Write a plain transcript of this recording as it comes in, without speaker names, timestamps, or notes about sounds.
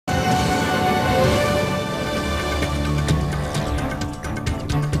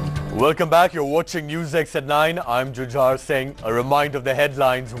Welcome back. You're watching News X at 9. I'm Jujhar Singh. A reminder of the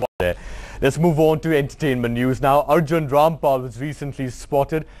headlines. Let's move on to entertainment news now. Arjun Rampal was recently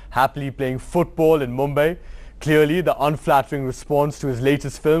spotted happily playing football in Mumbai. Clearly, the unflattering response to his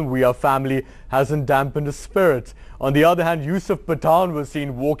latest film, We Are Family, hasn't dampened his spirits. On the other hand, Yusuf Pathan was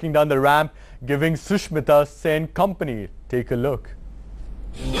seen walking down the ramp giving Sushmita Sen company. Take a look.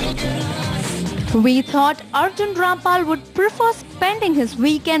 We thought Arjun Rampal would prefer spending his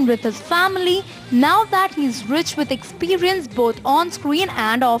weekend with his family now that he's rich with experience both on screen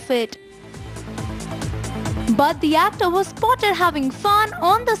and off it. But the actor was spotted having fun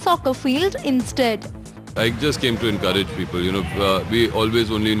on the soccer field instead. I just came to encourage people. We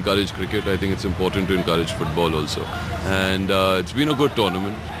always only encourage cricket. I think it's important to encourage football also. And it's been a good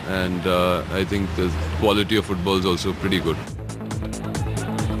tournament, and I think the quality of football is also pretty good.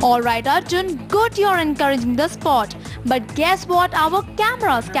 Alright Arjun, good you're encouraging the sport. But guess what our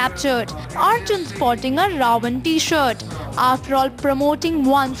cameras captured? Arjun sporting a Ravan t-shirt. After all, promoting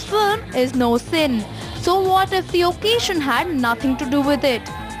one's film is no sin. So what if the occasion had nothing to do with it?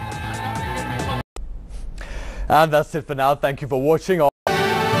 And that's it for now. Thank you for watching.